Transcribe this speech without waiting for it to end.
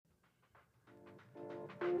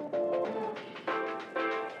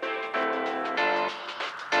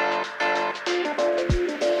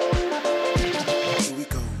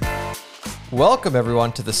Welcome,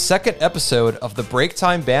 everyone, to the second episode of the Break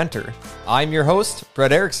Time Banter. I'm your host,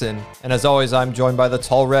 Brett Erickson, and as always, I'm joined by the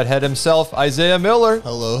tall redhead himself, Isaiah Miller.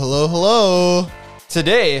 Hello, hello, hello.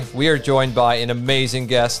 Today, we are joined by an amazing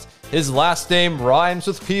guest. His last name rhymes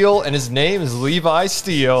with Peel, and his name is Levi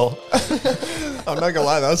Steele. I'm not gonna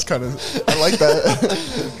lie, that was kind of, I like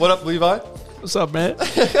that. What up, Levi? What's up, man?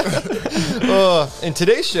 In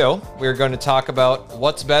today's show, we're going to talk about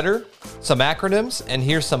what's better, some acronyms, and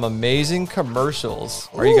hear some amazing commercials.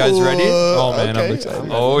 Are you guys ready? Oh, man, I'm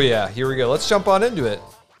excited. Oh, yeah. Here we go. Let's jump on into it.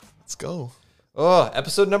 Let's go. Oh,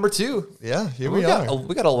 episode number 2. Yeah, here we are.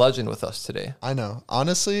 We got a legend with us today. I know.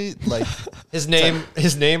 Honestly, like His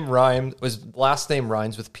name rhymed. His last name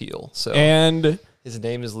rhymes with Peel. So And his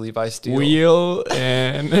name is Levi Steele. wheel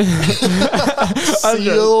and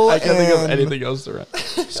Seal I can't think of and- anything else to rhyme.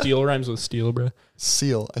 Steel rhymes with steel, bro.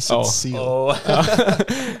 seal. I said Oh. seal. Oh.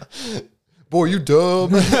 Boy, you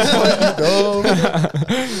dumb. Boy, you dumb.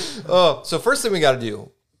 Oh, so first thing we got to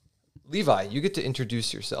do, Levi, you get to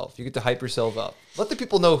introduce yourself. You get to hype yourself up. Let the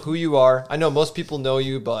people know who you are. I know most people know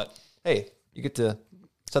you, but hey, you get to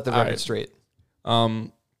set the record right. straight.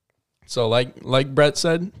 So like Brett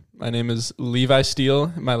said, my name is Levi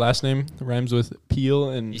Steele. My last name rhymes with Peel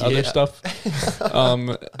and other stuff. I'm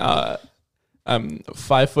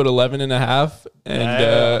 5'11" and a half,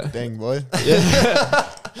 and Dang, boy.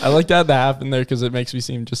 I like to add the half in there because it makes me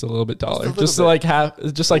seem just a little bit taller, just bit. like half,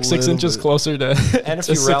 just like 6 Little inches bit. closer to. And if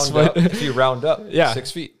to you 6 round foot. up, if you round up, Yeah.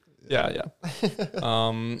 6 feet. Yeah.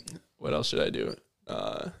 What else should I do?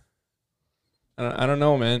 I don't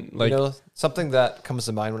know, man. Like, You know, something that comes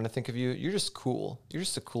to mind when I think of you, you're just cool. You're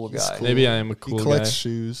just a cool guy. cool. maybe I am a He cool guy. collects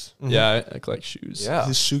shoes. Yeah, I collect shoes. Yeah.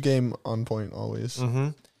 His shoe game on point always. Mm-hmm.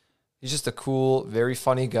 He's just a cool, very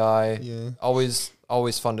funny guy. Yeah. Always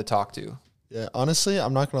fun to talk to. Yeah. Honestly,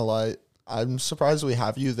 I'm not gonna lie. I'm surprised we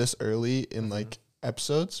have you this early in like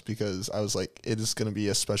episodes because I was like, it is gonna be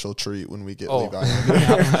a special treat when we get Levi on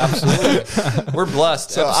here. Absolutely. We're blessed.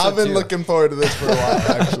 So Episode I've been 2. looking forward to this for a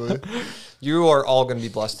while, actually. You are all going to be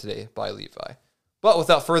blessed today by Levi. But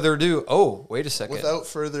without further ado, wait a second. Without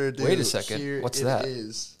further ado, Wait a second. here What's it that?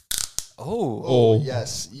 is. Oh. Oh,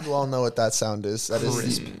 yes. You all know what that sound is. That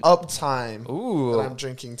is the uptime Ooh. that I'm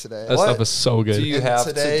drinking today. That What stuff is so good. do you And have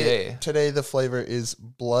today? Today, the flavor is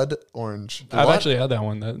blood orange. I've What? actually had that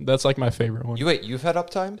one. That's like my favorite one. You've had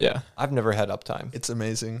Uptime? Yeah, I've never had Uptime. It's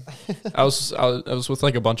amazing. I was with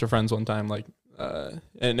like a bunch of friends one time, like,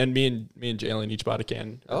 and me and Jalen each bought a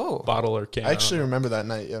can, bottle or can. I actually remember that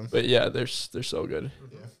night, yeah. but yeah, they're so good.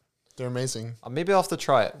 They're amazing. Maybe I'll have to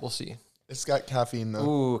try it. We'll see. It's got caffeine, though.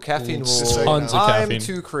 Ooh, caffeine will... Sick. Tons of I'm caffeine.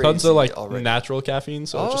 too crazy Tons of like already. natural caffeine,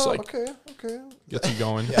 so it just like okay. gets you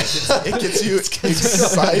going. Yeah, it gets you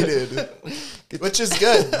excited, which is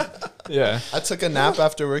good. Yeah. I took a nap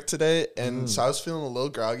after work today, and so I was feeling a little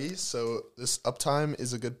groggy, so this uptime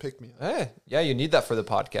is a good pick-me-up. Hey, yeah, you need that for the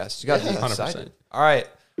podcast. You got to be 100%. excited. All right.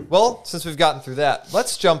 Well, since we've gotten through that,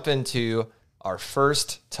 let's jump into our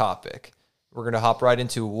first topic. We're going to hop right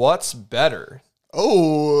into what's better.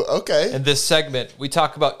 Oh, okay. In this segment, we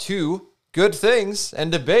talk about 2 good things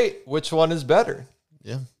and debate which one is better.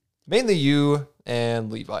 Yeah. Mainly you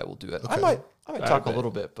and Levi will do it. I might talk a bet.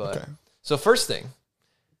 little bit, but Okay. so first thing,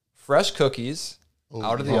 fresh cookies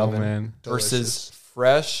out of the Oh, oven man. versus Delicious.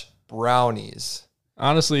 fresh brownies.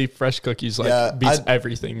 Honestly, fresh cookies beats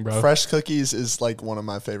everything, bro. Fresh cookies is like one of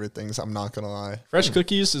my favorite things. I'm not gonna lie. Fresh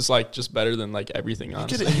cookies is like just better than like everything.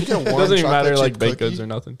 Honestly, You get a it warm doesn't even matter chocolate like chip baked goods cookie. or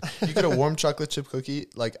nothing. You get a warm chocolate chip cookie.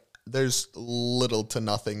 Like there's little to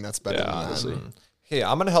nothing that's better Yeah, than honestly. that. Okay,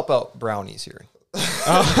 I'm gonna help out brownies here.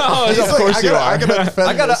 Oh, He's of like, course you I are. gotta defend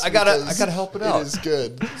I gotta- this I gotta- because I gotta help it out. It is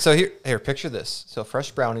good. So here, picture this. So fresh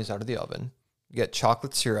brownies out of the oven. You get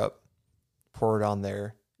chocolate syrup, pour it on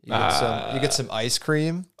there. You get some ice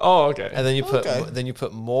cream, Oh, okay. and then Okay. you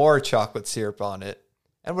put more chocolate syrup on it,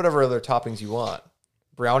 and whatever other toppings you want.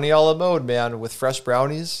 Brownie a la mode, man, with fresh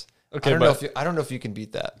brownies. Okay, I don't know if you can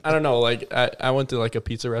beat that. I don't know. Like I went to like a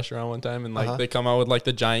pizza restaurant one time, and like they come out with like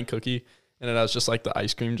the giant cookie, and then was just like the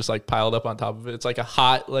ice cream just like piled up on top of it. It's like a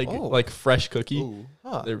hot like fresh cookie. Ooh.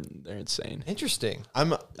 Huh. They're insane. Interesting.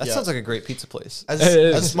 That Sounds like a great pizza place.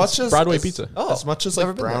 as much as Broadway as, pizza. Oh, as much as never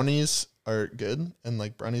like been there. brownies are good and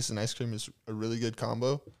like brownies and ice cream is a really good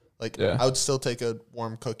combo. Like Yeah. I would still take a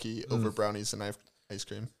warm cookie over brownies and ice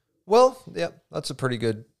cream. Well, yeah, that's a pretty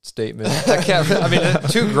good statement. I mean,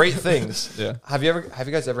 2 great things. Yeah. Have you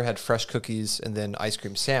guys ever had fresh cookies and then ice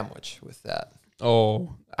cream sandwich with that?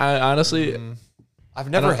 Oh, I honestly. I've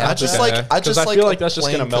never had I just that. like I Because just I like feel a like that's just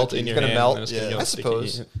plain gonna melt cookie. in your Gonna hand. melt? And it's gonna Yeah. get I sticky.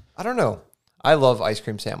 suppose. I don't know. I love ice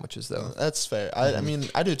cream sandwiches though. That's fair. I mean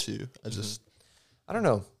I do too. I just I don't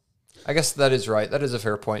know. I guess that is right. That is a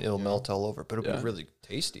fair point. It'll melt all over, but it'll be really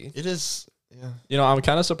tasty. It is. Yeah. You know, I'm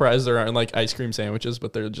kind of surprised there aren't like ice cream sandwiches,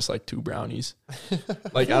 but they're just like 2 brownies.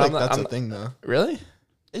 Like, That's a thing though. Really?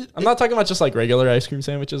 I'm not talking about just like regular ice cream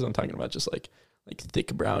sandwiches. I'm talking about just like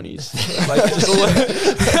thick brownies. Like just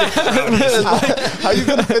how you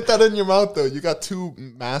gonna fit that in your mouth though? You got 2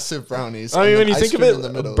 massive brownies. I mean, when you think of it,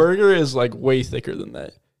 a burger is like way thicker than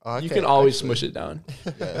that. Okay, you can always smush it down.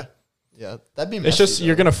 Yeah, that'd be. Messy, it's just though.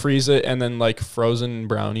 You're gonna freeze it, and then like frozen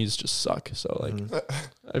brownies just suck. So like,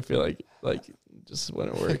 I feel like just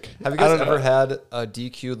wouldn't work. Have you guys ever had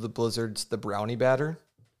DQ the Blizzard's the brownie batter?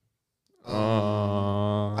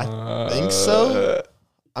 I think so.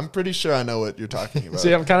 I'm pretty sure I know what you're talking about.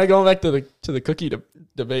 See, I'm kind of going back to the cookie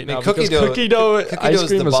debate now. Cookie dough ice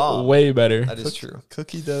cream is way better. That is true.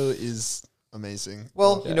 Cookie dough is amazing.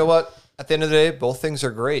 Well, you know what? At the end of the day, both things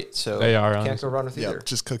are great. So they are. You can't go wrong with either. Yeah,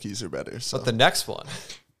 just cookies are better. So. But the next one,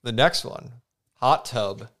 hot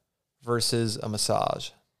tub versus a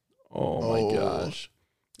massage. Oh my gosh.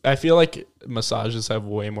 I feel like massages have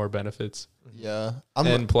way more benefits. Yeah.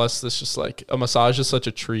 And plus, it's just like a massage is such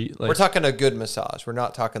a treat. Like, we're talking a good massage. We're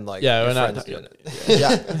not talking like we're not doing it.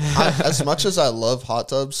 As much as I love hot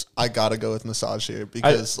tubs, I gotta go with massage here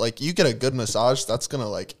because like you get a good massage, that's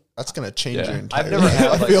gonna change your entire I've never life.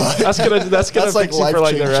 had like, that's gonna fix you for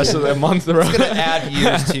like the rest of the month. It's gonna add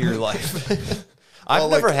years to your life. I've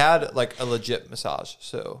never had like a legit massage,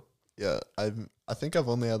 so yeah, I think I've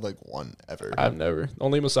only had like one ever. I've never. The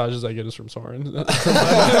only massages I get is from Soren. No, okay,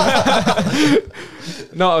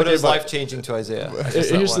 but it was life changing to Isaiah.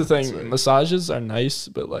 Here's the thing: massages are nice,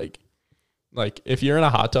 but like if you're in a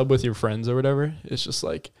hot tub with your friends or whatever, it's just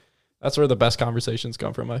like that's where the best conversations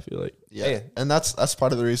come from. I feel like. Yeah, and that's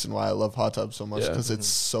part of the reason why I love hot tubs so much because it's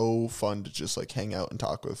so fun to just like hang out and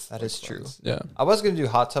talk with. That is true. Yeah, I was gonna do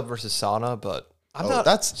hot tub versus sauna, but.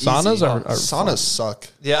 That's saunas easy. are saunas fun. suck.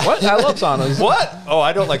 Yeah. What? I love saunas. What? Oh,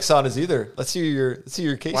 I don't like saunas either. Let's hear your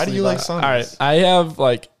case. Why do you like saunas? All right. I have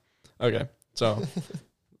okay. So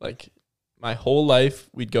like my whole life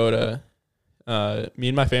we'd go to me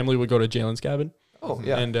and my family would go to Jalen's cabin. Oh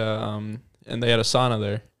yeah. And they had a sauna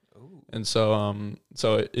there. Ooh. And so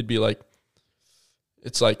it'd be like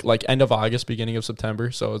it's like end of August, beginning of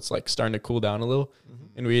September, so it's like starting to cool down a little.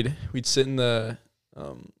 Mm-hmm. And we'd sit in the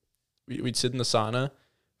We'd sit in the sauna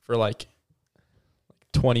for like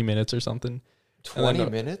 20 minutes or something. 20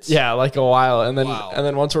 minutes? Yeah, like a while. And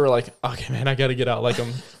then once we were like, okay, man, I got to get out. Like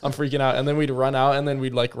I'm freaking out. And then we'd run out and then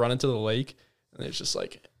we'd like run into the lake. And it's just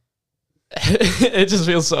like, it just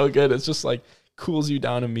feels so good. It's just like cools you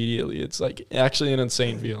down immediately. It's like actually an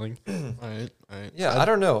insane feeling. All right. Yeah, I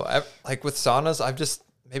don't know. Like with saunas, I've just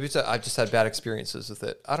had bad experiences with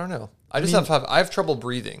it. I don't know. I have trouble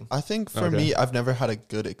breathing. I think for me, I've never had a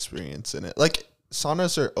good experience in it. Like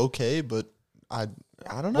saunas are okay, but I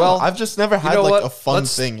don't know. Well, I've just never had a fun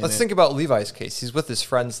thing. Let's think about Levi's case. He's with his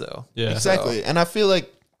friends though. Yeah, exactly. So. And I feel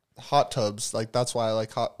like hot tubs, like that's why I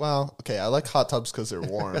like I like hot tubs because they're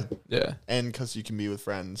warm. Yeah, and because you can be with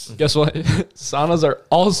friends. Guess what? Saunas are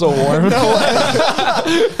also warm. No,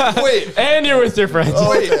 wait, and you're with your friends.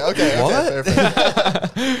 Oh, okay. What?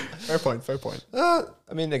 Fair point.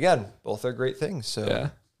 I mean, again, both are great things. So, yeah.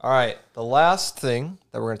 All right, the last thing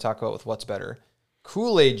that we're going to talk about with what's better,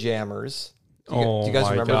 Kool-Aid Jammers. Do you guys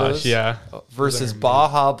remember those? Yeah. Versus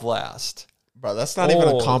Baja Blast. Bro, that's not even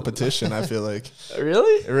a competition, I feel like.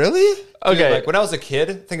 Really? Okay. Dude, like when I was a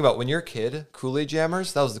kid, think about when you're a kid, Kool-Aid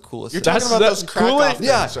Jammers, that was the coolest thing. You're talking about those crack off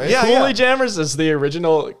things, right? Yeah, Kool-Aid Jammers is the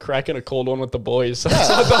original cracking a cold one with the boys. That's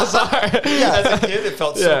what those are. Yeah. As a kid, it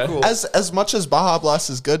felt so cool. As much as Baja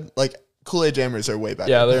Blast is good, like Kool-Aid Jammers are way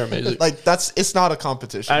better. Yeah, they're amazing. Like it's not a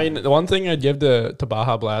competition. I mean, the one thing I'd give to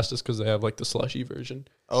Baja Blast is because they have like the slushy version.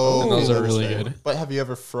 Oh, and those are really good. But have you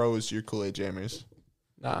ever froze your Kool-Aid Jammers?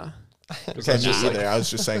 Nah. Okay, just either. I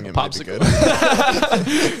was just saying it might be good.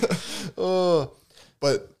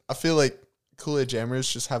 But I feel like Kool-Aid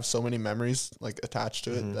Jammers just have so many memories like attached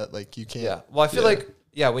to it that like you can't. Yeah. Well, I feel like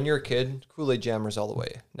when you're a kid, Kool-Aid Jammers all the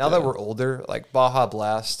way. Now that we're older, like Baja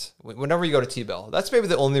Blast. Whenever you go to T-Bell, that's maybe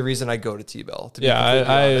the only reason I go to T-Bell. To be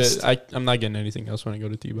I'm not getting anything else when I go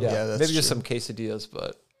to T-Bell. Yeah, that's maybe just some quesadillas,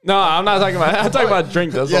 but. No, I'm not talking about. I'm talking about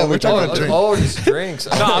drink. That's we're talking about drink. Oh, just drinks.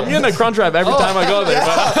 Okay. No, I'm getting a crunch wrap every time I go there.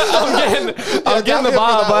 But I'm getting the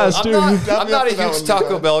Baja Blast too. I'm not a huge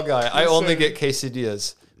Taco Bell guy. I only get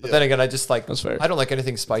quesadillas. But then again, I just like. That's fair. I don't like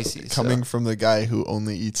anything spicy. Coming from the guy who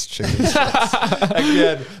only eats chicken strips.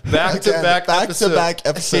 Again, back-to-back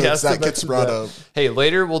episodes that gets brought up. Hey,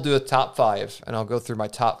 later we'll do a top 5, and I'll go through my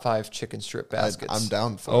top 5 chicken strip baskets. I'm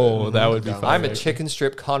down for it. Oh, that would be fun. I'm a chicken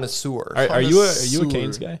strip connoisseur. Are you a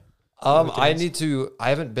Cane's guy? I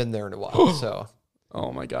haven't been there in a while, so.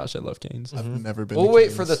 Oh my gosh, I love Canes. I've never been. We'll to wait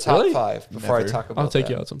Canes. for the top Really? 5 before Never. I talk about I'll take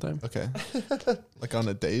that. you out sometime. Okay. Like on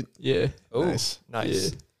a date. Yeah. Oh, Nice.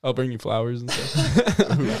 nice. Yeah. I'll bring you flowers and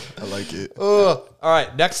stuff. I like it. All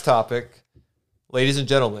right, next topic. Ladies and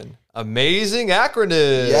gentlemen, amazing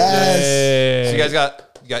acronyms. Yes. So you guys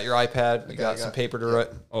got your iPad, you got some paper to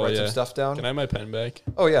write some stuff down? Can I have my pen back?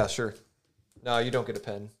 Oh, yeah, sure. No, you don't get a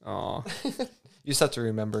pen. Aw. You just have to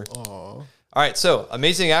remember. Aw. All right, so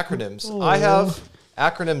amazing acronyms. I have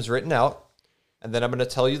acronyms written out, and then I'm going to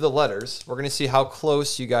tell you the letters. We're going to see how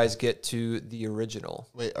close you guys get to the original.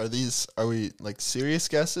 Wait, are we like serious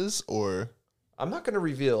guesses or? I'm not going to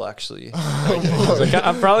reveal, actually.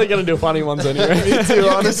 I'm probably going to do funny ones anyway. Me too, You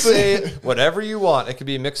can honestly. say whatever you want. It could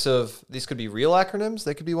be a mix of, these could be real acronyms.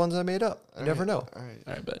 They could be ones I made up. You never know. All right.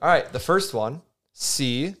 All right, bet. All right, the first one,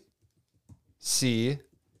 C, C,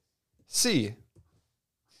 C.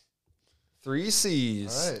 3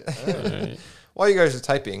 C's. All right. All right. While you guys are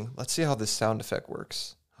typing, let's see how this sound effect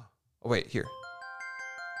works. Oh, wait, here.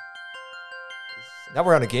 Now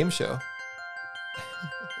we're on a game show.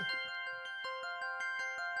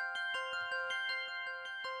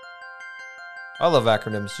 I love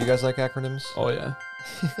acronyms. Do you guys like acronyms? Oh yeah.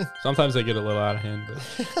 Sometimes they get a little out of hand,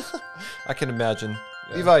 but I can imagine.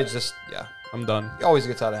 Yeah. Levi just, yeah, I'm done. he always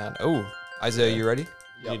gets out of hand. Oh, Isaiah, you ready?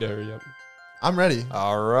 Need to hurry up. I'm ready.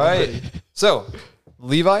 All right. So,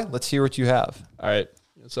 Levi, let's hear what you have. All right.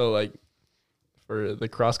 So like for the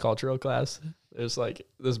cross cultural class, there's like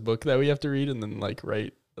this book that we have to read and then like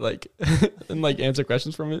write like and like answer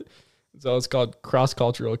questions from it. So it's called Cross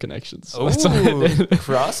Cultural Connections. Oh, That's what I did.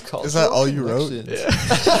 cross culture. Is that all you wrote?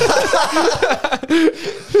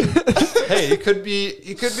 Hey, you could be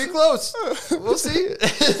close. We'll see.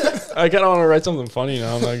 I kind of want to write something funny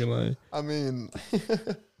now. I'm not gonna lie. I mean,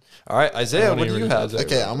 All right, Isaiah, I wanna what do hear you what have? Isaiah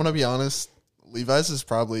okay, I'm gonna be honest. Levi's is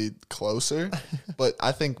probably closer, but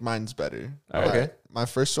I think mine's better. All right. Okay. My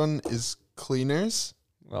first one is cleaners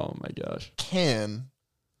Oh my gosh. can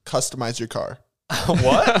customize your car.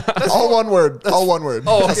 What? All one word. All one word.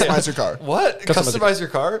 Oh, okay. Customize your car. What? Customize Customize your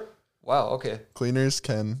car? Wow. Okay. Cleaners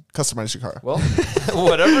can customize your car. Well,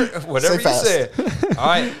 whatever Say you fast. say. All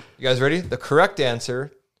right, you guys ready? The correct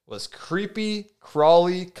answer was creepy,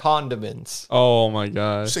 crawly condiments. Oh my You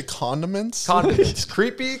gosh. say condiments? Condiments.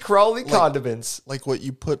 Creepy, crawly condiments. Like what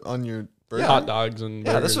you put on your burger? Hot dogs and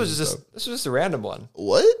Yeah, this burgers was and just a random one.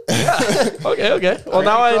 What? stuff. Okay. Well, Creepy,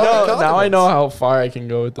 now I crawly know. Now I condiments. know how far I can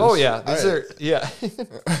go with this. Oh yeah, these All are yeah.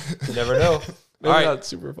 You never know. Maybe All right. not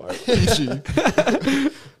super far.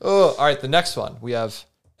 Oh, all right. The next one we have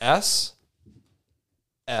S,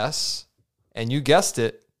 and you guessed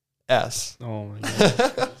it, S. Oh my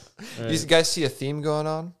god. You guys see a theme going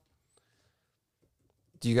on?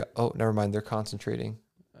 Do you got? Oh, never mind. They're concentrating.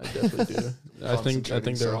 I definitely do. I think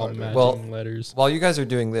Concentrating they're so all hard right matching now. Well, letters. While you guys are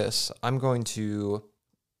doing this, I'm going to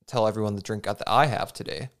tell everyone the drink that I have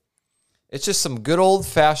today. It's just some good old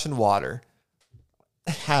fashioned water.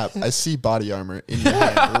 Hap, I see body armor in your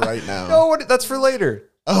hand right now. No, that's for later.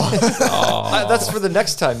 Oh. That's for the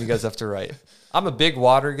next time you guys have to write. I'm a big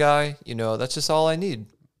water guy. You know, that's just all I need.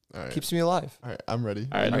 All right. Keeps me alive. All right, I'm ready.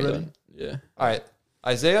 All right, you I'm ready? done. Yeah. All right,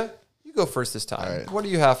 Isaiah, you go first this time. All right. What do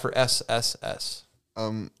you have for SSS?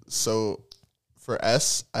 So for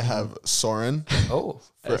S, I have Soren. Oh,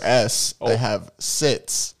 For S, I Oh. have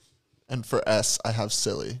sits. And for S, I have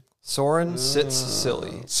silly. Soren sits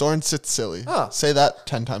silly. Soren sits silly. Huh. Say that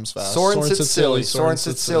 10 times fast. Soren sits silly. Soren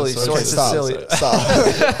sits silly. Soren Okay, sits stop. silly.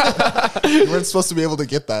 Stop. You weren't supposed to be able to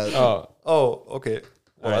get that. Oh, okay.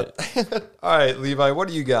 All right. All right, Levi, what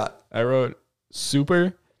do you got? I wrote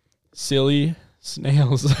super silly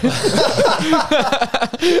snails.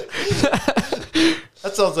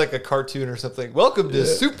 That sounds like a cartoon or something. Welcome to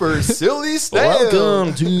Super Silly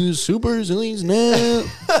Snail. to super silly snail.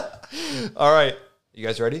 All right, you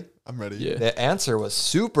guys ready? I'm ready. Yeah. The answer was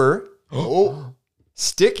super Oh,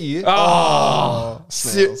 sticky. Oh.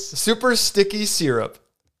 snails. Super sticky syrup.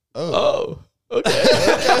 Oh. Oh. Okay.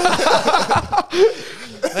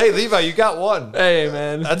 Hey, Levi, you got one. Hey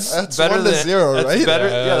man. That's better 1 to than 0, that's right? Better,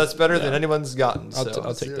 Yeah, yeah, that's better than anyone's gotten. I'll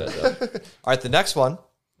So. take that. All right, the next one. All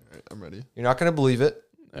right, I'm ready. You're not going to believe it.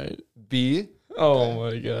 All right. B, Oh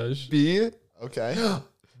my gosh. B, Okay.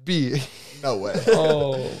 B. No way.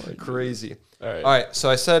 Oh my Crazy. All right. All right, so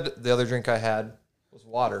I said the other drink I had was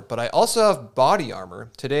water, but I also have body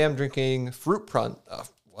armor. Today I'm drinking fruit punch.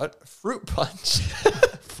 What? Fruit punch.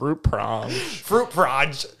 Fruit prom. Fruit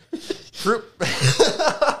punch. Fruit.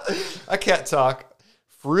 I can't talk.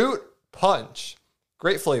 Fruit punch.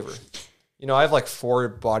 Great flavor. You know, I have like 4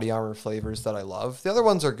 body armor flavors that I love. The other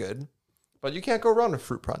ones are good, But you can't go wrong with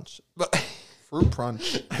fruit punch. But Fruit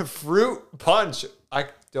punch. fruit punch. I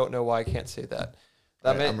don't know why I can't say that.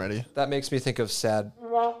 I'm ready. That makes me think of sad.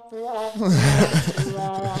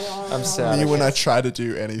 I'm sad. Me when I try to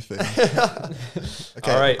do anything.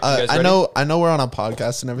 Okay. All right. You guys ready? I know we're on a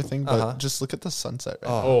podcast and everything, but just look at the sunset right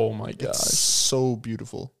now. Oh my gosh, It's so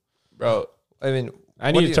beautiful. bro! I mean,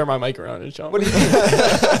 I need to turn my mic around and show. what do you mean?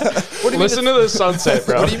 What do you Listen to the sunset,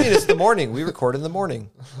 bro. What do you mean? It's the morning. We record in the morning.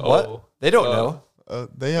 What? Oh. They don't know.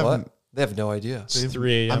 They What? haven't. They have no idea. It's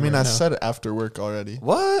 3 a.m. I mean, right I now. said after work already.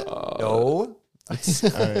 What? No. All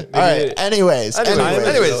right. All right. Anyways.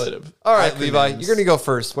 Relative. All right, Acronyms. Levi, you're gonna go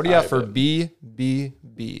first. What do you have All for right,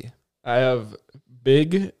 B? I have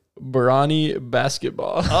big brawny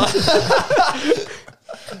basketball.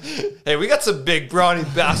 Hey, we got some big brawny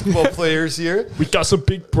basketball players here. We got some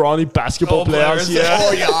big brawny basketball players here.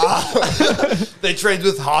 Oh yeah. They trained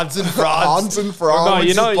with Hans and Franz. Hans and Franz. No,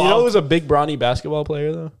 you know Bob. who's a big brawny basketball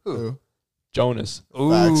player though? Who? Jonas. Ooh,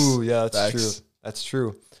 Facts. yeah, that's Facts. true. That's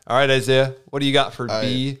true. All right, Isaiah, what do you got for All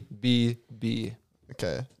right. B?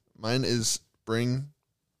 Okay. Mine is bring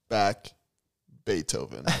back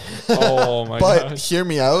Beethoven. Oh my But gosh. hear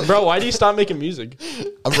me out. Bro, why do you stop making music?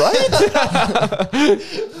 Right?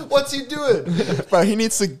 What's he doing? Bro, he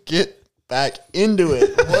needs to get back into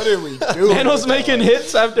it. What are we doing? Man was making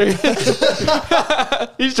hits after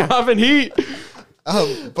he's dropping heat.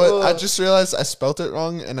 But I just realized I spelt it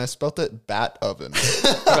wrong, and I spelt it bat oven.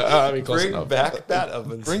 I mean, close Bring enough. back bat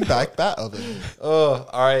ovens. Bring back bat oven. Oh,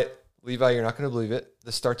 all right, Levi, you're not gonna believe it.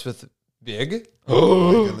 This starts with big,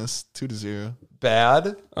 Oh my goodness. 2-0.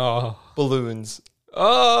 bad, Oh. balloons.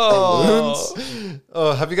 Oh.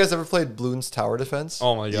 Oh, have you guys ever played Bloons Tower Defense?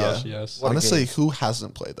 Oh my gosh, Yeah. yes. What a Honestly, game. who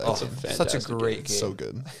hasn't played that? Oh, game? such a fantastic great game. game. So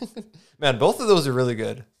good. Man, both of those are really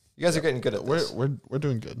good. You guys are getting good at this. We're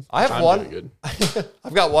doing good. I have I'm one. doing good.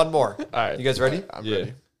 I've got one more. All right. You guys ready? I'm Yeah.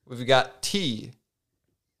 ready. We've got T,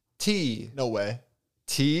 No way.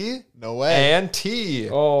 T, No way. and T.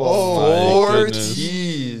 Oh, my Four goodness.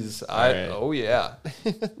 T's. right. Oh yeah.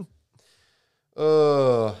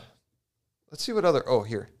 Let's see what other. Oh,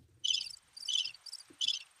 here.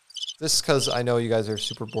 This is because I know you guys are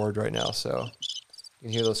super bored right now, so you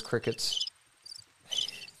can hear those crickets.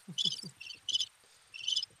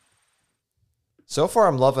 So far,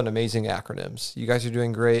 I'm loving amazing acronyms. You guys are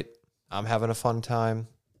doing great. I'm having a fun time.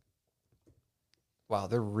 Wow,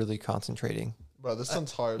 they're really concentrating. Bro, this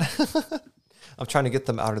one's hard. I'm trying to get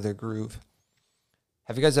them out of their groove.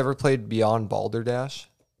 Have you guys ever played Beyond Balderdash?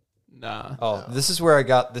 Nah. Oh, this is where I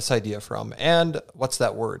got this idea from. And what's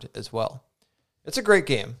that word as well? It's a great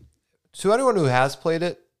game. To anyone who has played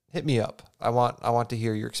it, hit me up. I want to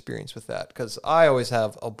hear your experience with that because I always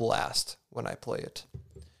have a blast when I play it.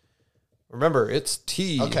 Remember, it's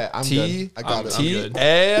T. Okay, I'm T, good. I got it. T, I'm good.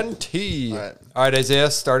 and T. All right. All right, Isaiah,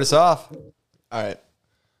 start us off. All right.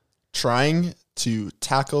 Trying to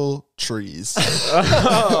tackle trees.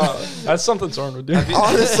 That's something Soren would do.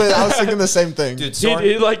 Honestly, I was thinking the same thing. Dude, He'd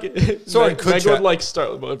Soren, like Soren Meg could would try- like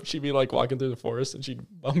start. But she'd be like walking through the forest and she'd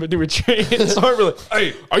bump into a tree. And Soren would be like,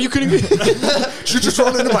 "Hey, are you kidding me?" You just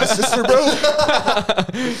run into my sister,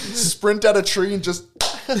 bro. Sprint at a tree and just.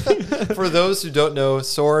 for those who don't know,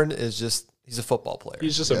 Soren is he's a football player.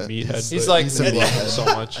 He's just Yeah, a meathead. he's but like- I love him so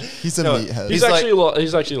much. He's a No, meathead. He's, He's like-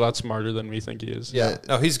 actually a lot smarter than we think he is. Yeah.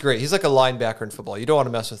 No, he's great. He's like a linebacker in football. You don't want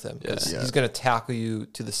to mess with him because Yeah. he's going to tackle you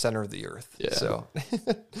to the center of the earth. Yeah. So,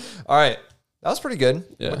 all right. That was pretty good.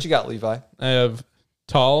 Yeah. What you got, Levi? I have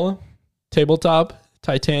tall, tabletop,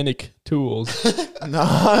 Titanic tools.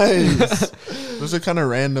 Nice. Those are kind of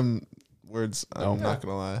random words. I'm No. not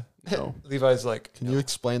gonna lie. No. Levi's like, Can you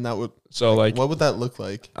explain that? So like What would that look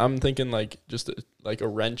like? I'm thinking like just like a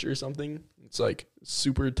wrench or something. It's like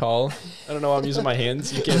super tall. I don't know. I'm using my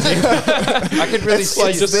hands. You can't see. I could really It's see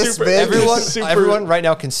like just this super. big. everyone. super- Everyone right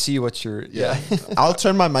now can see what you're. Yeah. I'll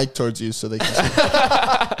turn my mic towards you so they can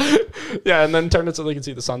see. Yeah, and then turn it so they can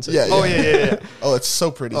see the sunset. Yeah, Oh yeah. Oh, it's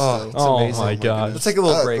so pretty. Oh, still. it's Oh amazing. my god. Let's take a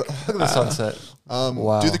little Uh, break. Look at the sunset.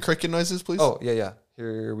 Wow. Do the cricket noises, please. Oh yeah.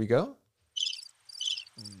 Here we go.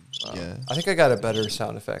 yeah. I think I got a better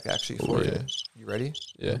sound effect actually for Oh, you. yeah. You ready?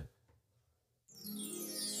 Yeah.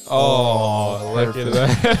 Oh, look at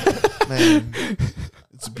that. Man,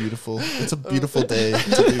 it's beautiful. It's a beautiful day to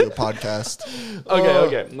do a podcast.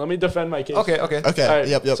 Okay. Let me defend my case. Okay. Okay. All right,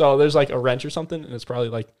 Yep. So there's like a wrench or something, and it's probably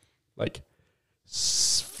like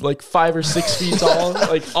 5 or 6 feet tall,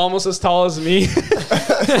 like almost as tall as me.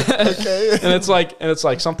 Okay. and it's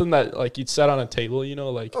like something that like you'd set on a table, you know,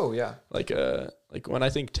 like Oh yeah. like when I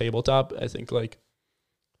think tabletop, I think like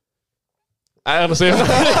I honestly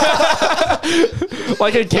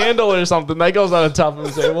like a candle or something that goes on the top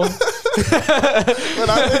of the table. When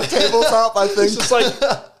I think tabletop, I think It's just like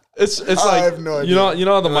it's I like have no idea. you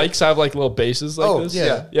know how the mics have like little bases like this.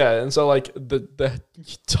 yeah. And so like the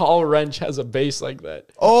tall wrench has a base like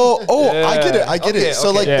that. Oh, Yeah. I get it. I get Okay, it. So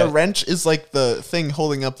okay. like Yeah. the wrench is like the thing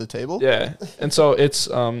holding up the table. Yeah, and so it's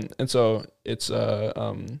for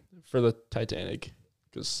the Titanic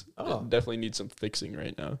because it definitely needs some fixing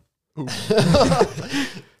right now.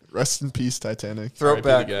 Rest in peace, Titanic.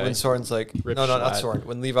 Throwback the guy. when Soren's like, Rip no, not Schlatt. Soren.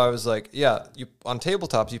 When Levi was like, yeah, you on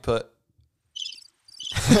tabletops you put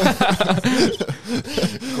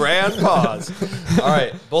grand pause. All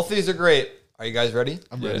right, both these are great. Are you guys ready?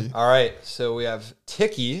 I'm Yeah. ready. All right, so we have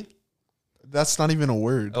Ticky. That's not even a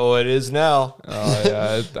word. Oh, it is now. Oh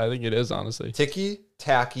yeah, I think it is honestly. Ticky,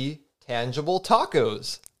 tacky, tangible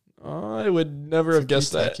tacos. Oh, I would never have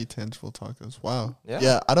guessed that. Tacky tangible tacos. Wow. Yeah.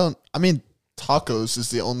 Yeah. I mean, tacos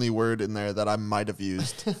is the only word in there that I might have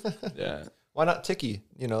used. Yeah. Why not Ticky?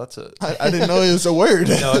 You know, that's a. I didn't know it was a word.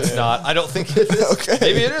 No, it's not. I don't think it is. Okay.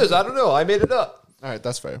 Maybe it is. I don't know. I made it up. All right,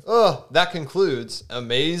 that's fair. Oh, that concludes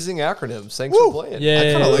amazing acronyms. Thanks for playing. Yeah.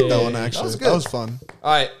 I kind of like that one actually. was That good. was fun.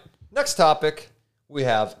 All right. Next topic. We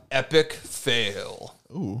have epic fail.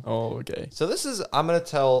 Ooh. Oh, okay. So this is, I'm going to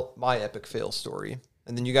tell my epic fail story,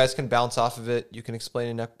 and then you guys can bounce off of it. You can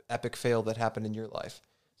explain an epic fail that happened in your life.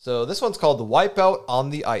 So this one's called the wipeout on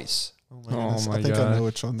the ice. Oh my goodness. my I think I God. know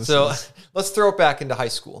which one this So is. let's throw it back into high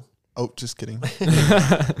school. Oh, just kidding.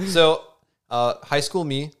 So high school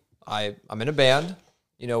me, I'm in a band.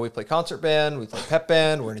 You know, we play concert band, we play pep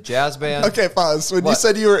band, we're in a jazz band. Okay, pause. When you What?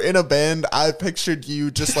 said you were in a band, I pictured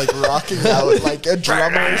you just like rocking out like a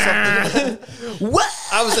drummer or something. What?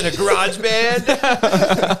 I was in a garage band.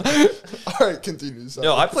 All right, continue. Sorry.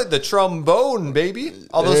 No, I played the trombone, baby.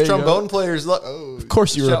 All There those you go. trombone players. Oh, Of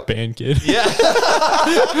course, you were a Shout- band kid. Yeah.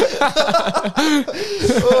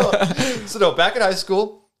 So no, back in high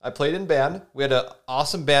school, I played in band. We had an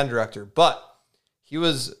awesome band director, but he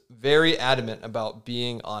was very adamant about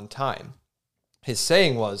being on time. His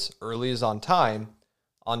saying was, early is on time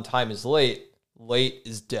is late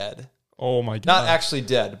is dead. Oh my god. Not actually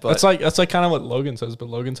dead, but That's like kind of what Logan says, but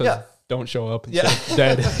Logan says Yeah. don't show up. Yeah.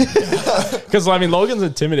 Dead. Because I mean, Logan's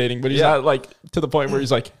intimidating, but he's Yeah. not like to the point where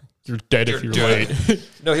he's like, "You're dead if you're dead." late."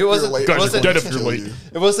 no, he wasn't. late. It Guys are wasn't, dead if you're Kill late. you.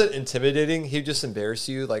 it wasn't intimidating. He'd just embarrass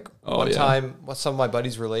you. Like Oh, one yeah. time, some of my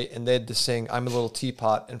buddies were late, and they had to sing "I'm a Little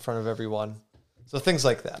Teapot" in front of everyone. So things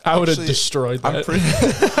like that. I would have Actually, destroyed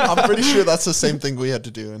that. I'm pretty sure that's the same thing we had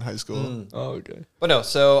to do in high school. Oh, okay. But no,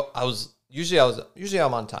 so usually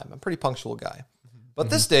I'm on time. I'm a pretty punctual guy. But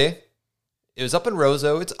this day, it was up in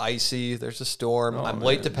Roseau. It's icy. There's a storm. Oh, I'm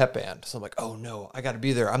late man. to pep band. So I'm like, oh no, I got to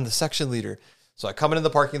be there. I'm the section leader. So I come into the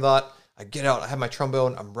parking lot. I get out. I have my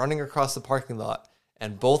trombone. I'm running across the parking lot.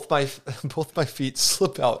 And both my feet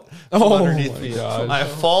slip out from Oh, underneath my me. gosh. I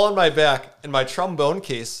fall on my back, and my trombone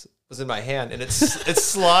case was in my hand, and it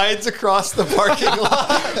slides across the parking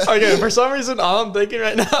lot. Okay, for some reason, all I'm thinking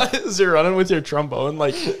right now is you're running with your trombone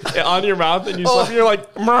like on your mouth, and you slip, and you're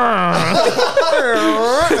like, "Mrrr."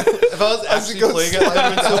 If I was actually goes playing it, it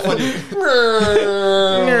would be so funny.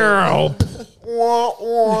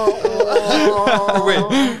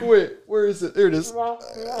 Wait, where is it? There it is.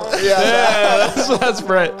 Yeah, that's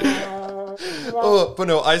Brett. Oh, but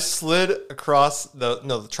no, I slid across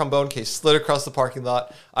the trombone case slid across the parking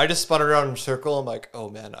lot. I just spun around in a circle. I'm like, oh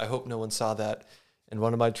man, I hope no one saw that. And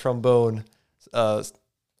one of my trombone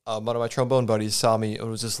buddies saw me and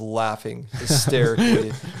was just laughing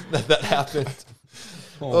hysterically that happened.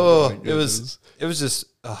 Oh, my it was just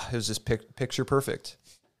picture perfect.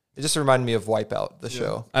 It just reminded me of Wipeout, the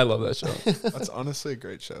show. I love that show. That's honestly a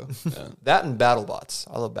great show. That and BattleBots.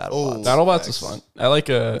 I love BattleBots. Oh. BattleBots is fun. I like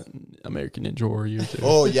American Ninja Warrior too.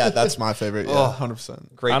 Oh yeah, that's my favorite. Yeah,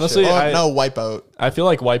 100%. Great Honestly, show. Oh no, Wipeout. I feel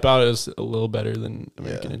like Wipeout is a little better than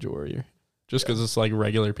American Yeah. Ninja Warrior, just because it's like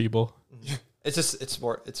regular people.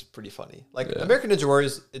 It's pretty funny. Like Yeah. American Ninja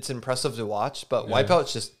Warriors, it's impressive to watch, but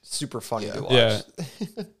Wipeout's just super funny to watch. Yeah.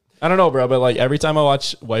 I don't know, bro, but like every time I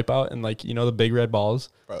watch Wipeout and like the big red balls,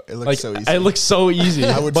 Bro, it looks like so easy. it looks so easy,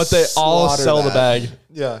 I would but they all slaughter sell the that. bag.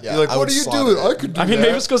 Yeah. Yeah, You're like, I what would are you slaughter doing? it. I could do I mean, that.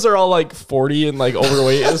 maybe it's because they're all like 40 and like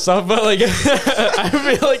overweight and stuff, but like I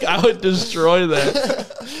feel like I would destroy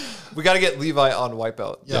that. We got to get Levi on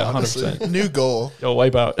Wipeout. yeah, Yeah, honestly. 100%. New goal. Yo,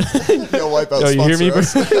 Wipeout. Yo, Wipeout. Yo, you hear me, bro?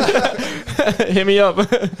 sponsor us. Hit me up.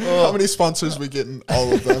 How many sponsors we getting?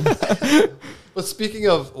 All of them. But speaking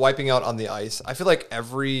of wiping out on the ice, I feel like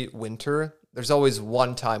every winter, there's always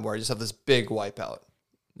one time where I just have this big wipeout.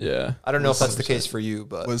 Yeah. I don't know if that's the case for you,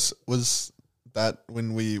 but Was that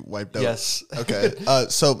when we wiped out? Yes. Okay.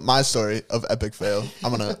 So my story of epic fail.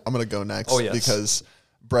 I'm gonna go next. Oh, yes. Because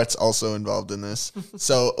Brett's also involved in this.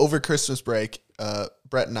 So over Christmas break,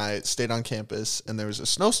 Brett and I stayed on campus, and there was a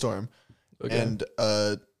snowstorm, and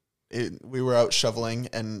we were out shoveling,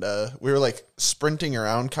 and we were like sprinting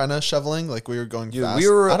around, kind of shoveling, like we were going fast.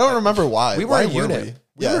 I don't remember why. We were a unit.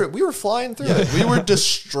 We were flying through it. We were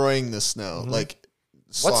destroying the snow, like.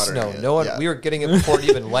 What snow? It. No one. Yeah. We were getting it before it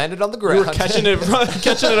even landed on the ground. We were catching it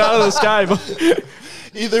out of the sky.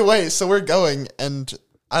 Either way, so we're going, and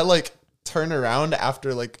I like turn around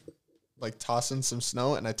after like tossing some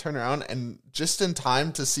snow, and I turn around and just in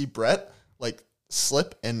time to see Brett like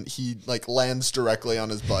slip, and he like lands directly on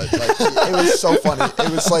his butt. Like it was so funny.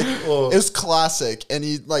 It was like it was classic, and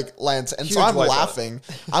he like lands, and so I'm laughing.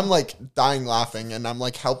 I'm like dying laughing, and I'm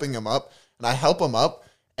like helping him up, and I help him up.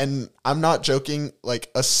 And I'm not joking, like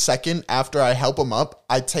a second after I help him up,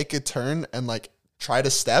 I take a turn and like try to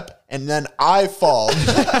step, and then I fall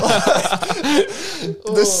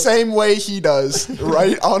the same way he does,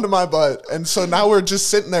 right onto my butt. And so now we're just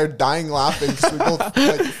sitting there dying laughing because we both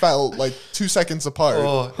like fell like 2 seconds apart. It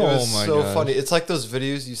was my so gosh. funny. It's like those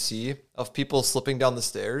videos you see of people slipping down the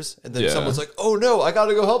stairs, and then someone's like, "Oh no, I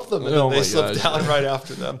gotta go help them," and then they slip down right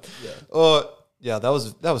after them. Yeah, that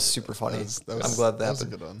was super funny. I'm glad that happened.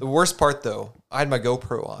 a good one. The worst part though, I had my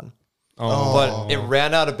GoPro on, but it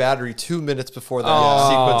ran out of battery 2 minutes before that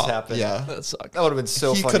sequence happened. Yeah. That sucked. That would have been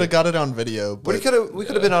so He funny. could have got it on video, but We could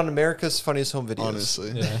have been on America's Funniest Home Videos. honestly,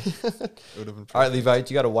 Yeah. it would have been All right, Levi,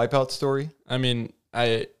 you got a wipeout story? I mean,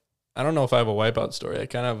 I don't know if I have a wipeout story. I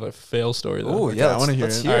kind of have a fail story though. Oh yeah, I wanna hear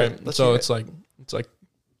let's it. hear All it. right, Let's so hear it's like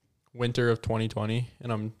winter of 2020,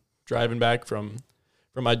 and I'm driving back from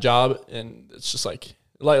my job, and it's just like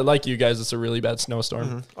you guys, it's a really bad snowstorm.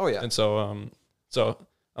 Mhm. Oh yeah, And so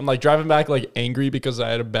I'm like driving back like angry because I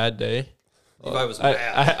had a bad day. Levi was I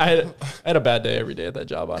mad. had a bad day every day at that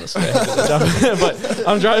job, honestly. I hated that job. But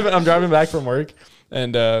I'm driving back from work,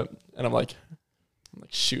 and I'm like,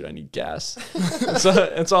 shoot, I need gas.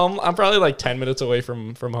 and so I'm probably like 10 minutes away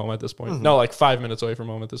from home at this point. Mm-hmm. No, like 5 minutes away from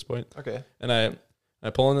home at this point. Okay. And I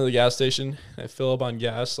pull into the gas station, I fill up on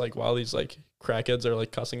gas, like while these like crackheads are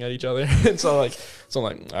like cussing at each other. And so I'm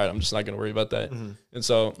like, all right, I'm just not gonna worry about that. Mm-hmm. And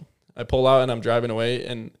so I pull out and I'm driving away,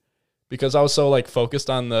 and because I was so like focused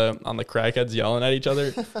on the crackheads yelling at each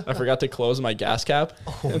other, I forgot to close my gas cap.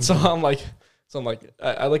 And so I'm like,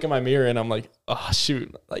 I look in my mirror and I'm like, oh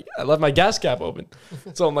shoot, like I left my gas cap open.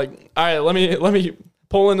 So I'm like, all right, let me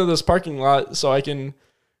pull into this parking lot so I can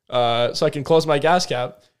close my gas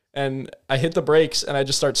cap. And I hit the brakes and I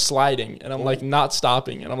just start sliding, and I'm like not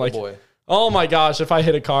stopping, and I'm like, boy. oh my gosh, if I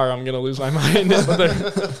hit a car, I'm gonna lose my mind. But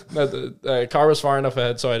the car was far enough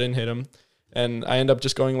ahead, so I didn't hit him, and I end up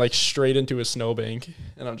just going like straight into a snowbank,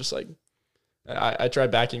 and I'm just like, I try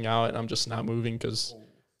backing out, and I'm just not moving because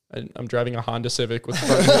I'm driving a Honda Civic with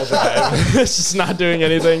front wheel drive. It's just not doing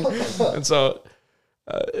anything, and so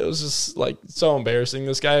it was just like so embarrassing.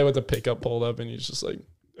 This guy with a pickup pulled up, and he's just like,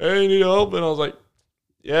 hey, you need help? And I was like,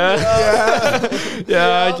 yeah,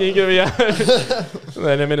 can you get me out? And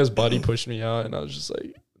then him and his buddy pushed me out, and I was just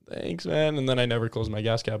like, thanks, man. And then I never closed my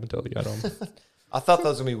gas cap until they got home. I thought that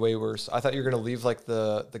was gonna be way worse. I thought you were gonna leave like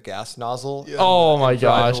the gas nozzle. Yeah. Oh my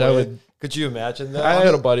drive gosh, I away. would. Could you imagine that? I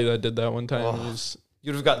had a buddy that did that one time. Oh.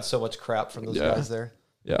 You'd have gotten so much crap from those Yeah. guys there.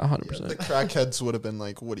 Yeah, 100%. the crackheads would have been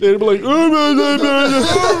like, "What do you?" They'd be like,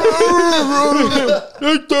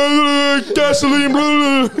 gasoline.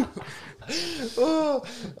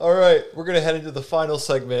 All right, we're gonna head into the final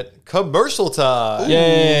segment, commercial time.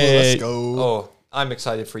 Yay. Let's go. Oh, I'm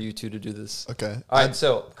excited for you two to do this. Okay. All right,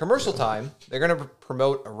 so commercial time. They're going to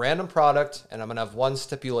promote a random product, and I'm going to have one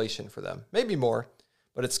stipulation for them. Maybe more,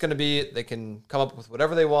 but it's going to be they can come up with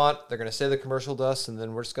whatever they want. They're going to say the commercial to us, and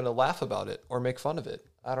then we're just going to laugh about it or make fun of it.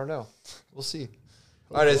 I don't know. We'll see.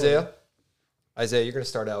 All right, Isaiah. Isaiah, you're going to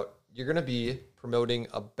start out. You're going to be promoting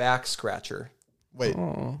a back scratcher. Wait.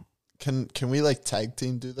 Can we like tag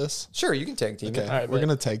team do this? Sure, you can tag team Okay. it. All right, we're bet.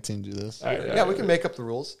 gonna tag team do this. All right, Yeah, we can make up the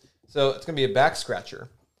rules. So it's going to be a back scratcher,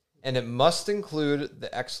 and it must include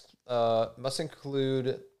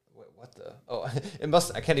it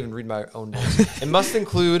must, I can't even read my own notes. It must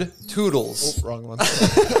include toodles. Oh, wrong one. I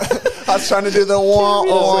was trying to do the wah,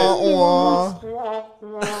 wah, wah.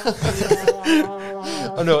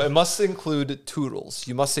 Oh no, it must include toodles.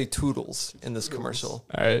 You must say toodles in this commercial.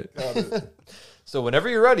 All right. So whenever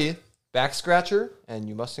you're ready, back scratcher, and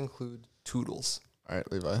you must include toodles. All right,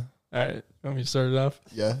 Levi. All right. Want me to start it off?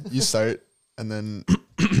 Yeah, you start and then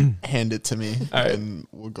hand it to me, All right. and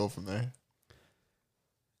we'll go from there.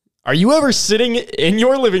 Are you ever sitting in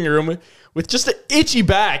your living room with just an itchy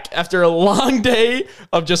back after a long day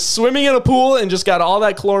of just swimming in a pool and just got all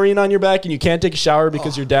that chlorine on your back and you can't take a shower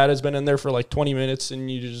because your dad has been in there for like 20 minutes and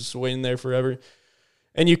you're just waiting there forever?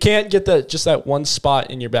 And you can't get that one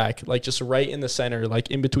spot in your back, like just right in the center,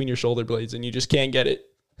 like in between your shoulder blades, and you just can't get it.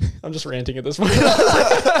 I'm just ranting at this point.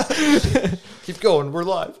 Keep going. We're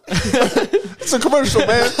live. It's a commercial,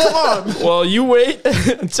 man. Come on. Well, you wait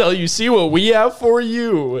until you see what we have for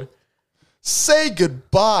you. Say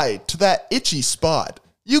goodbye to that itchy spot.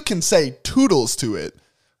 You can say toodles to it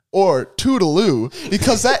or toodaloo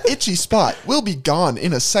because that itchy spot will be gone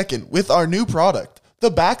in a second with our new product,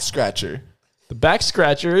 the back scratcher. The back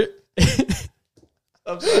scratcher.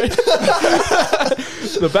 I'm sorry.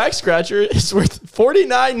 The back scratcher is worth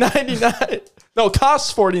 $49.99. No,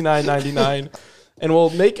 costs $49.99, and will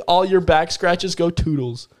make all your back scratches go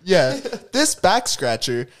toodles. Yeah, this back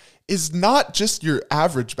scratcher is not just your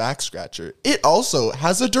average back scratcher. It also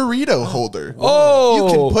has a Dorito holder. Oh,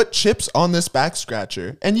 You can put chips on this back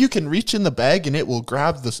scratcher, and you can reach in the bag, and it will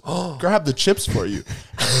grab the chips for you.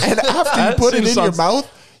 And after you put it in your mouth,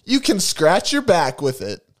 you can scratch your back with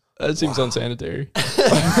it. That seems unsanitary.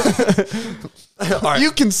 Right. You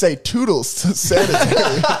can say toodles to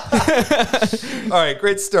sanitary. All right,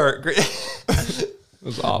 great start. Great. It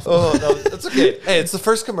was awful. Oh, no, that's okay. Hey, it's the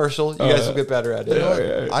first commercial. You guys will get better at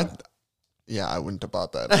it. I wouldn't have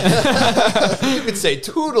bought that. You could say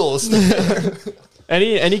toodles.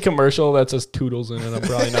 Any commercial that says toodles in it, I'm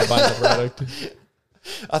probably not buying the product.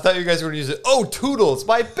 I thought you guys were going to use it. Oh, toodles.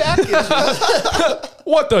 My back itches.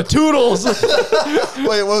 What the toodles?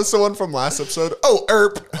 Wait, what was the one from last episode? Oh,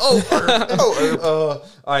 erp. Oh, erp. Oh, erp.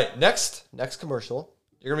 All right, next commercial.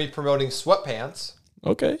 You're going to be promoting sweatpants.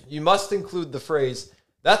 Okay. You must include the phrase,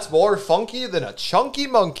 "That's more funky than a chunky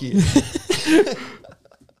monkey."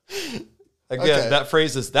 Again, that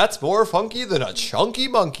phrase is, "That's more funky than a chunky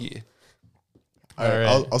monkey." All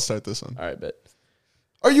right. I'll start this one. All right, bet.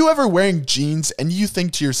 Are you ever wearing jeans and you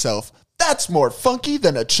think to yourself, that's more funky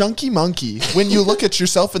than a chunky monkey when you look at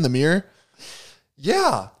yourself in the mirror?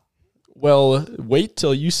 Yeah. Well, wait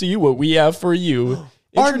till you see what we have for you.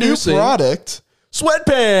 Our new product,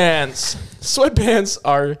 sweatpants. Sweatpants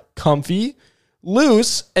are comfy,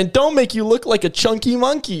 loose, and don't make you look like a chunky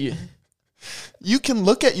monkey. you can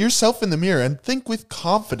look at yourself in the mirror and think with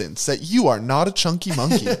confidence that you are not a chunky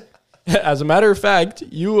monkey. As a matter of fact,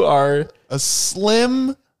 you are A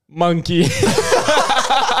slim monkey.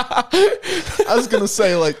 I was gonna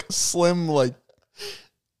say like slim, like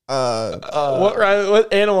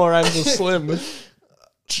What animal rhymes with slim?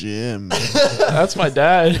 Jim. That's my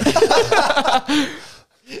dad.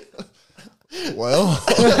 Well,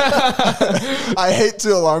 I hate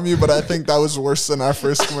to alarm you, but I think that was worse than our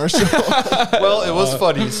first commercial. Well, it was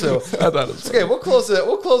funny. So I thought it was okay. We'll close it.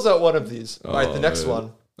 We'll close out one of these. All right, the next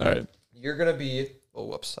one. All right. You're gonna be. Oh,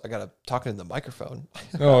 whoops! I gotta talk in the microphone.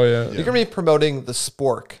 Oh yeah. You're gonna be promoting the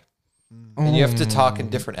spork, and you have to talk in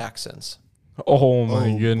different accents. Oh my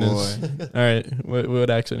Oh, goodness. boy. All right. What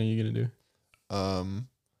accent are you gonna do?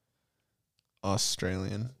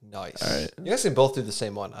 Australian. Nice. All right. You guys can both do the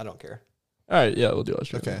same one. I don't care. All right. Yeah, we'll do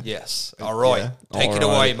Australia. Okay. Yes. All right. Yeah. Take it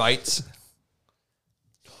All away, right. mates.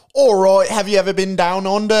 All right, have you ever been down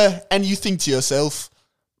under and you think to yourself,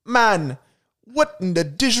 man, what in the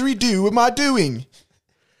didgeridoo am I doing?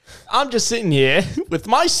 I'm just sitting here with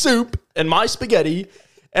my soup and my spaghetti,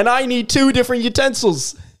 and I need 2 different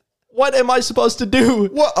utensils. What am I supposed to do?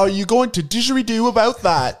 What are you going to didgeridoo about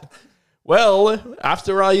that? Well,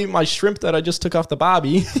 after I eat my shrimp that I just took off the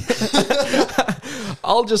barbie,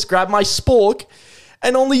 I'll just grab my spork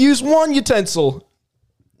and only use 1 utensil.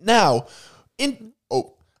 Now,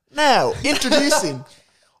 introducing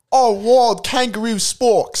our wild kangaroo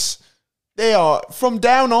sporks. They are from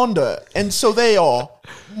down under, and so they are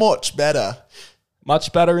much better.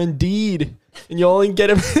 Much better indeed. And you only get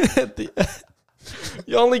it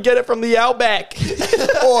you only get it from the Outback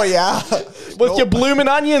Oh yeah, with your blooming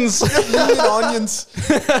onions. blooming onions.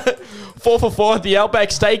 4 for 4 at the Outback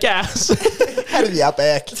Steakhouse. How do you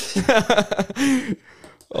outback?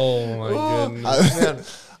 Oh my goodness. Man,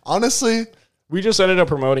 Honestly, We just ended up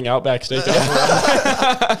promoting Outback Steakhouse.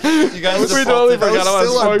 you guys We totally defaulted, that was forgot about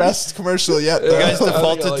still our Sporks. best commercial yet. you Though. guys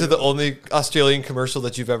defaulted like to the only Australian commercial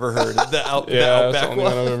that you've ever heard. The Yeah, that's the Outback only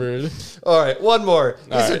one. one I've ever heard. All right, one more.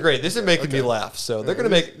 These are right. great. These are making me laugh. So they're gonna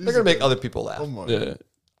make other people laugh. One more. Yeah.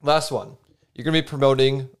 Last one. You're gonna be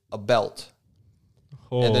promoting a belt,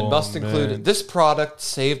 and it must include man. this product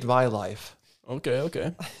saved my life.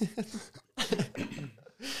 Okay.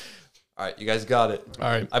 All right, you guys got it. All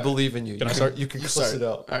right. I believe in you. Can I start? You can You close start. it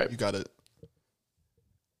out. All right. You got it.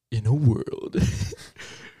 In a world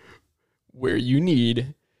where you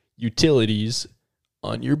need utilities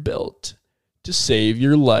on your belt to save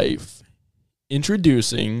your life.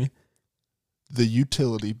 Introducing The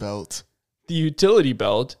utility belt. the utility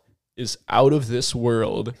belt is out of this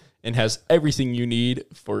world and has everything you need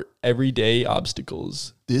for everyday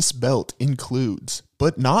obstacles. This belt includes,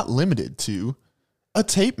 but not limited to, a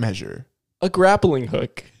tape measure, A grappling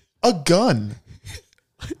hook, a gun,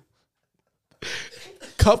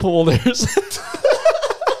 cup holders,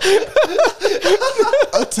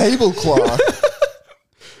 a tablecloth,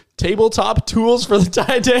 tabletop tools for the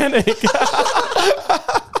Titanic,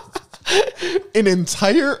 an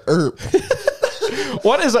entire ERP,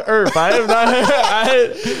 What is an ERP? I have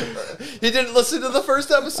not. He didn't listen to the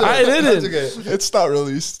first episode. I didn't. That's okay. It's not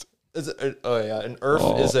released. Is it, oh yeah, an ERF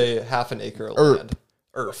Oh. is a half an acre of Erp. land.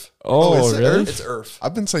 ERF. Oh, is it really? ERP? It's ERF.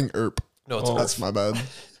 I've been saying ERP. No, it's Oh. That's my bad.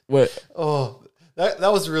 What? Oh, that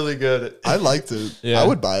was really good. I liked it. Yeah. I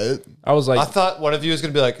would buy it. I was I like, thought one of you was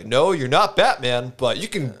gonna be like, "No, you're not Batman, but you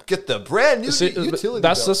can get the brand new see, utility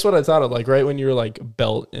that's belt." just what I thought of. Like right when you were like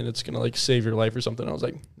belt and it's gonna like save your life or something. I was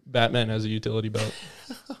like, Batman has a utility belt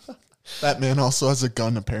Batman also has a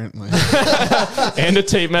gun, apparently. and a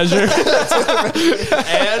tape measure.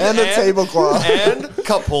 and a tablecloth. and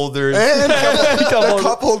cup holders. And the Couple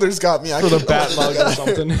cup holders got me. I for the can't- bat mug or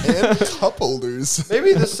something. And cup holders.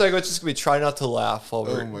 Maybe this segment's just gonna be try not to laugh while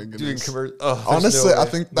we're my doing goodness. commercial. Oh, Honestly, I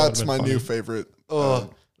think That that's would've my been new funny. favorite. Oh,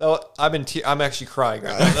 no, I'm actually crying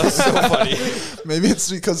right now. That's so funny. Maybe it's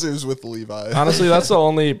because it was with Levi. Honestly, that's the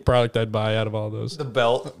only product I'd buy out of all those. The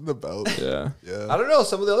belt. The belt. Yeah. Yeah. I don't know.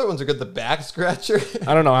 Some of the other ones are good. The back scratcher.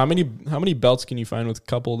 I don't know how many belts can you find with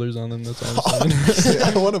cup holders on them. That's all I'm saying.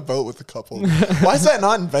 I want a boat with a couple. Why is that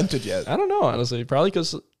not invented yet? I don't know, honestly. Probably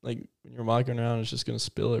because like when you're walking around, it's just gonna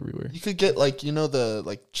spill everywhere. You could get like the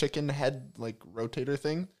like chicken head like rotator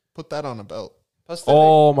thing. Put that on a belt. Plus they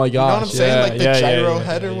Oh my You know what gosh! I'm saying? Like the gyro yeah,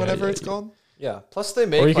 head or yeah, whatever yeah, it's yeah. called. make, yeah. Plus they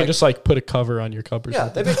make. Or you can like- just like put a cover on your cup or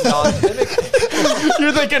yeah. something. They make non. They make.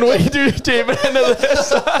 You're thinking, wait, dude, David, into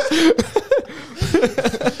this.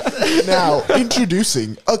 Now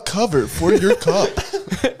introducing a cover for your cup.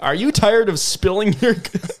 Are you tired of spilling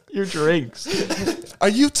your drinks? Are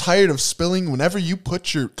you tired of spilling whenever you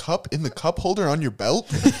put your cup in the cup holder on your belt?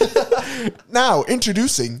 Now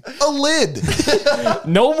introducing a lid.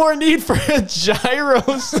 No more need for a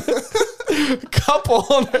gyros cup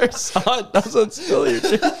holder so it doesn't spill your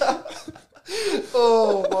drink.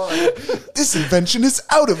 Oh my. This invention is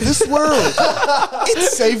out of this world. It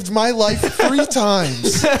saved my life 3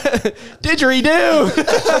 times. Didgeridoo.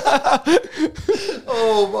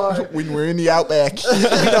 Oh my. When we're in the outback, we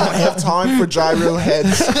don't have time for gyro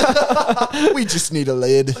heads. We just need a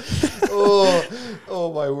lid. Oh.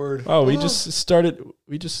 Oh my word. Oh, we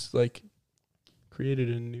just like created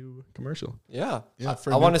a new commercial. Yeah. Yeah,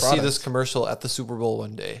 for I new want to see product. this commercial at the Super Bowl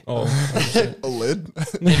one day. Oh, A lid?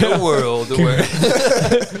 In a world where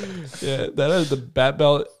yeah, that has the bat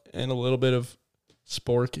belt and a little bit of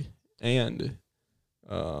spork and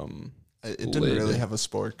It didn't Lid. really have a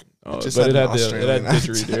spork. oh, It just but had it an had Australian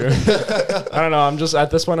didgeridoo. I don't know. I'm just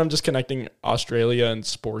at this point. I'm just connecting Australia and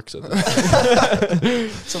sporks. At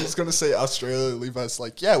this Someone's going to say Australia. Levi's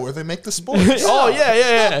like, yeah, where they make the sports. Oh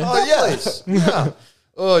yeah. oh yes. Yeah.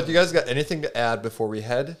 Oh, do you guys got anything to add before we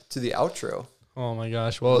head to the outro? Oh my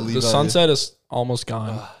gosh. Well, Levi. the sunset is almost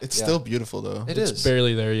gone. It's Yeah. still beautiful, though. It It's is.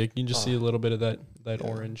 barely there. You can just see a little bit of that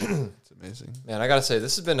orange. It's amazing. Man, I gotta say,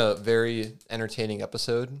 this has been a very entertaining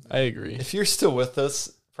episode. I agree. If you're still with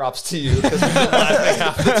us, props to you because we've been laughing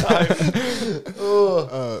half the time.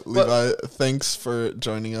 Oh, Levi, thanks for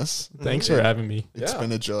joining us. Thanks for having me. It's Yeah.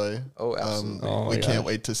 been a joy. Oh, absolutely. Oh we my can't gosh.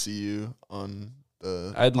 wait to see you on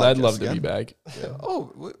the I'd podcast love to be again. back. Yeah.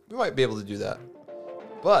 Oh, we might be able to do that.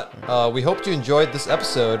 But we hope you enjoyed this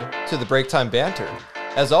episode to the Break Time Banter.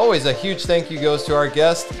 As always, a huge thank you goes to our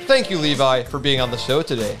guest. Thank you, Levi, for being on the show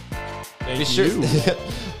today. Thank Be you. sure,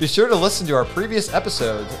 be sure to listen to our previous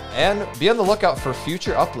episodes and be on the lookout for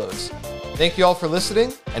future uploads. Thank you all for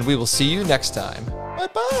listening, and we will see you next time.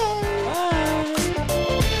 Bye-bye. Bye.